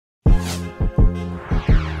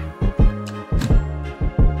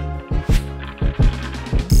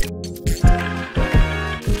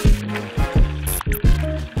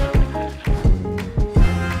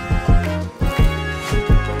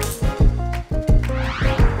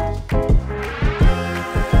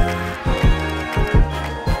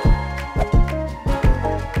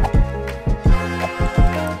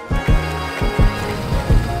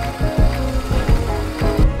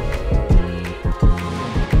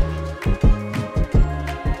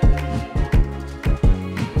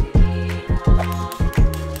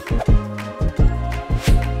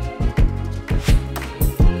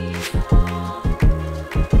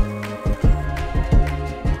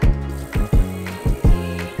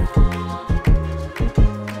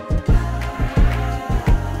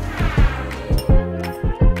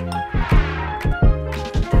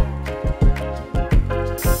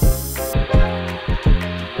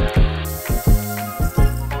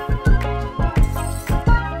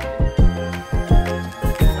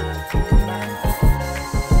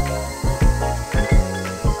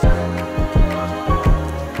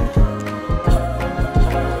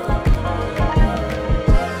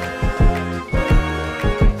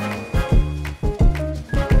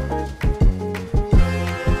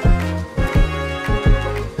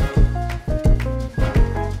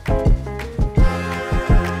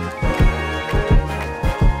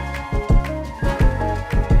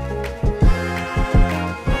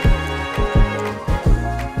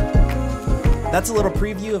That's a little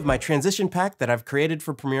preview of my transition pack that I've created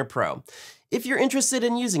for Premiere Pro. If you're interested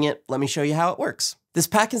in using it, let me show you how it works. This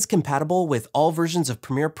pack is compatible with all versions of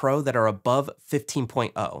Premiere Pro that are above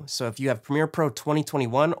 15.0. So if you have Premiere Pro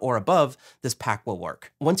 2021 or above, this pack will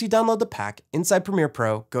work. Once you download the pack, inside Premiere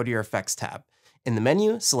Pro, go to your Effects tab. In the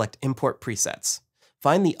menu, select Import Presets.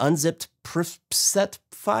 Find the unzipped preset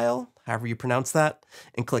file, however you pronounce that,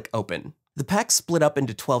 and click Open. The pack's split up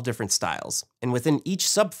into 12 different styles, and within each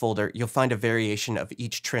subfolder, you'll find a variation of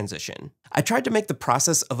each transition. I tried to make the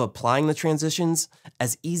process of applying the transitions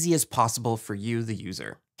as easy as possible for you, the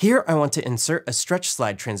user. Here, I want to insert a stretch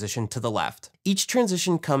slide transition to the left. Each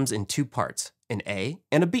transition comes in two parts, an A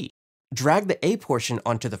and a B. Drag the A portion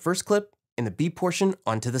onto the first clip and the B portion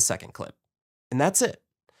onto the second clip. And that's it.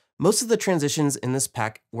 Most of the transitions in this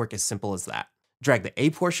pack work as simple as that. Drag the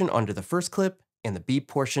A portion onto the first clip and the B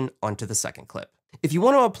portion onto the second clip. If you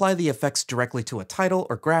want to apply the effects directly to a title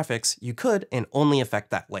or graphics, you could and only affect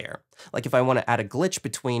that layer. Like if I want to add a glitch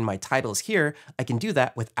between my titles here, I can do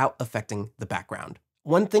that without affecting the background.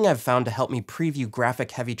 One thing I've found to help me preview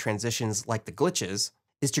graphic-heavy transitions like the glitches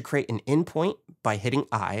is to create an in point by hitting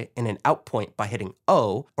I and an out point by hitting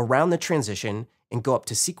O around the transition and go up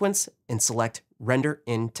to Sequence and select Render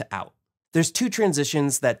In to Out. There's two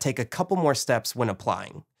transitions that take a couple more steps when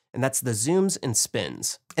applying, and that's the zooms and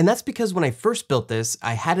spins. And that's because when I first built this,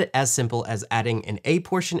 I had it as simple as adding an A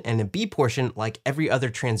portion and a B portion like every other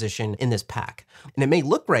transition in this pack. And it may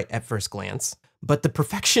look right at first glance, but the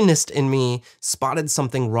perfectionist in me spotted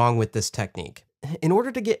something wrong with this technique. In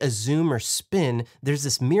order to get a zoom or spin, there's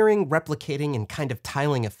this mirroring, replicating, and kind of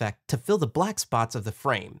tiling effect to fill the black spots of the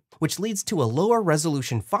frame, which leads to a lower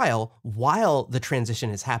resolution file while the transition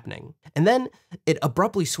is happening. And then it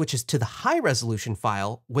abruptly switches to the high resolution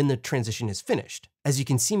file when the transition is finished, as you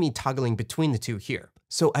can see me toggling between the two here.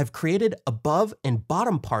 So I've created above and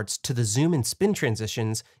bottom parts to the zoom and spin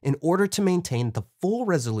transitions in order to maintain the full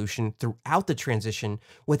resolution throughout the transition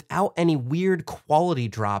without any weird quality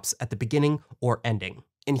drops at the beginning or ending.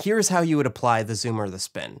 And here's how you would apply the zoom or the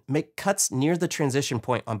spin. Make cuts near the transition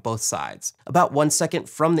point on both sides. About 1 second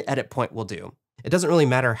from the edit point will do. It doesn't really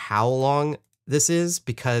matter how long this is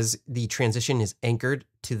because the transition is anchored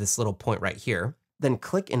to this little point right here. Then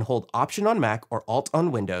click and hold Option on Mac or Alt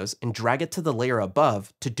on Windows and drag it to the layer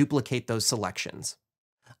above to duplicate those selections.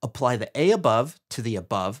 Apply the A above to the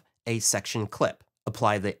above A section clip.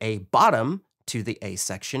 Apply the A bottom to the A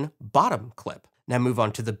section bottom clip. Now move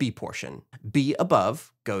on to the B portion. B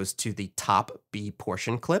above goes to the top B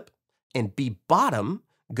portion clip, and B bottom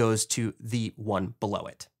goes to the one below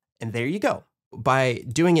it. And there you go. By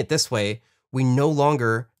doing it this way, we no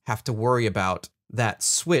longer have to worry about that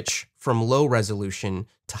switch from low resolution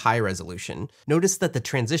to high resolution. Notice that the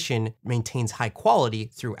transition maintains high quality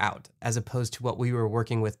throughout, as opposed to what we were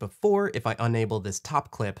working with before. If I enable this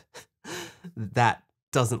top clip, that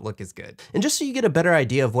doesn't look as good. And just so you get a better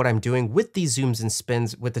idea of what I'm doing with these zooms and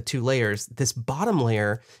spins with the two layers, this bottom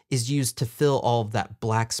layer is used to fill all of that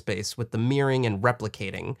black space with the mirroring and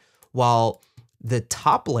replicating, while the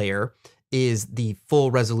top layer is the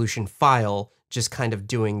full resolution file, just kind of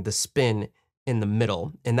doing the spin in the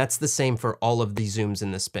middle. And that's the same for all of the zooms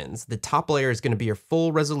and the spins. The top layer is going to be your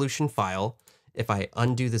full resolution file. If I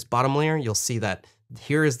undo this bottom layer, you'll see that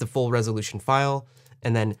here is the full resolution file.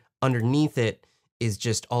 And then underneath it is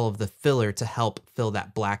just all of the filler to help fill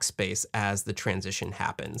that black space as the transition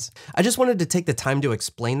happens. I just wanted to take the time to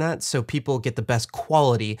explain that so people get the best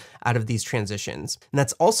quality out of these transitions. And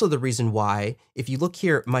that's also the reason why, if you look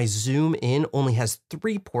here, my zoom in only has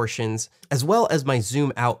 3 portions, as well as my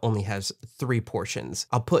zoom out only has 3 portions.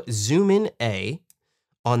 I'll put zoom in A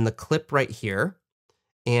on the clip right here,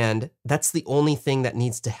 and that's the only thing that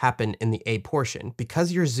needs to happen in the A portion.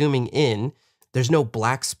 Because you're zooming in, there's no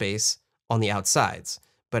black space on the outsides.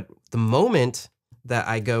 But the moment that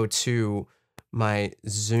I go to my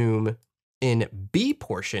zoom in B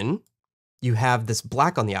portion, you have this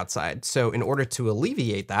black on the outside. So in order to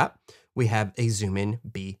alleviate that, we have a zoom in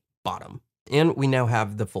B bottom. And we now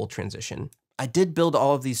have the full transition. I did build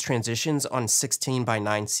all of these transitions on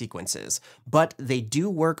 16:9 sequences, but they do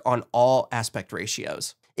work on all aspect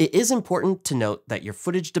ratios. It is important to note that your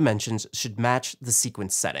footage dimensions should match the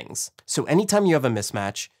sequence settings. So anytime you have a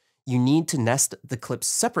mismatch, you need to nest the clips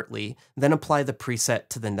separately, then apply the preset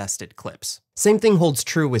to the nested clips. Same thing holds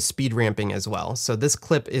true with speed ramping as well. So this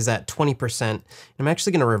clip is at 20%. I'm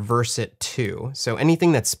actually gonna reverse it too. So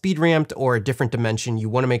anything that's speed ramped or a different dimension, you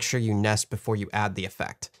wanna make sure you nest before you add the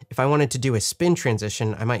effect. If I wanted to do a spin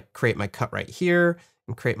transition, I might create my cut right here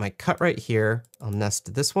and create my cut right here. I'll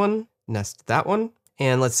nest this one, nest that one.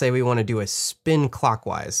 And let's say we wanna do a spin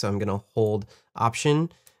clockwise. So I'm gonna hold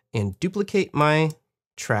Option and duplicate my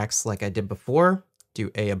tracks like I did before.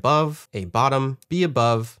 Do A above, A bottom, B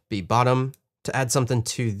above, B bottom. To add something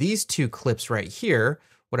to these two clips right here,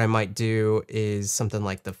 what I might do is something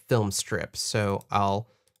like the film strip. So I'll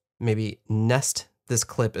maybe nest this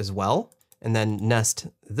clip as well, and then nest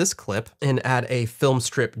this clip and add a film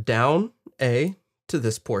strip down A to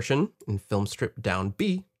this portion and film strip down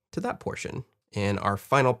B to that portion. And our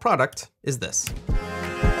final product is this.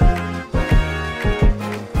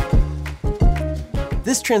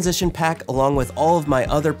 This transition pack, along with all of my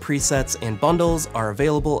other presets and bundles, are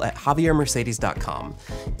available at javiermercedes.com.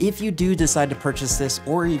 If you do decide to purchase this,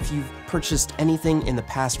 or if you've purchased anything in the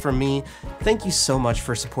past from me, thank you so much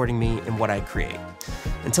for supporting me in what I create.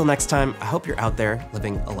 Until next time, I hope you're out there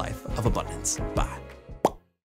living a life of abundance. Bye.